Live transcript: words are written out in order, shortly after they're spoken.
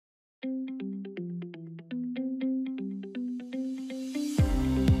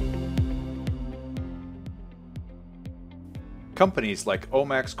Companies like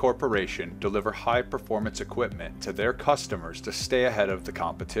Omax Corporation deliver high-performance equipment to their customers to stay ahead of the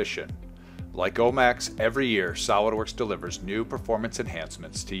competition. Like Omax, every year Solidworks delivers new performance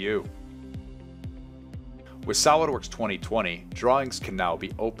enhancements to you. With Solidworks 2020, drawings can now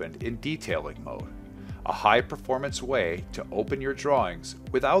be opened in detailing mode, a high-performance way to open your drawings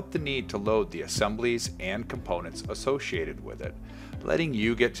without the need to load the assemblies and components associated with it, letting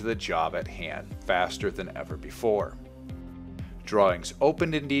you get to the job at hand faster than ever before. Drawings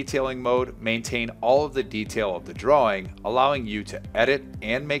opened in detailing mode maintain all of the detail of the drawing, allowing you to edit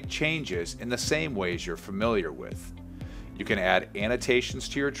and make changes in the same ways you're familiar with. You can add annotations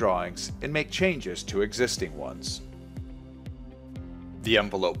to your drawings and make changes to existing ones. The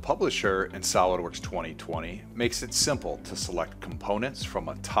Envelope Publisher in SOLIDWORKS 2020 makes it simple to select components from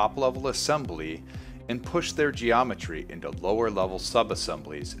a top-level assembly and push their geometry into lower-level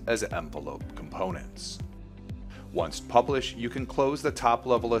sub-assemblies as envelope components. Once published, you can close the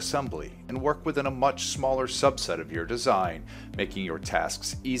top-level assembly and work within a much smaller subset of your design, making your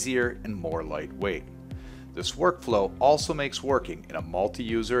tasks easier and more lightweight. This workflow also makes working in a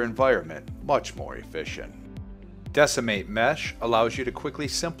multi-user environment much more efficient. Decimate Mesh allows you to quickly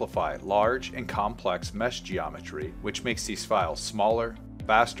simplify large and complex mesh geometry, which makes these files smaller,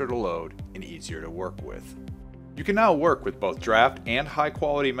 faster to load, and easier to work with. You can now work with both draft and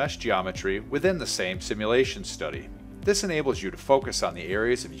high-quality mesh geometry within the same simulation study. This enables you to focus on the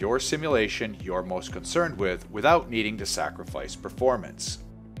areas of your simulation you're most concerned with without needing to sacrifice performance.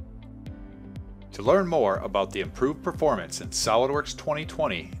 To learn more about the improved performance in SOLIDWORKS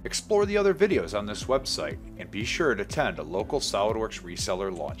 2020, explore the other videos on this website and be sure to attend a local SOLIDWORKS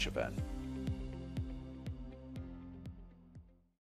reseller launch event.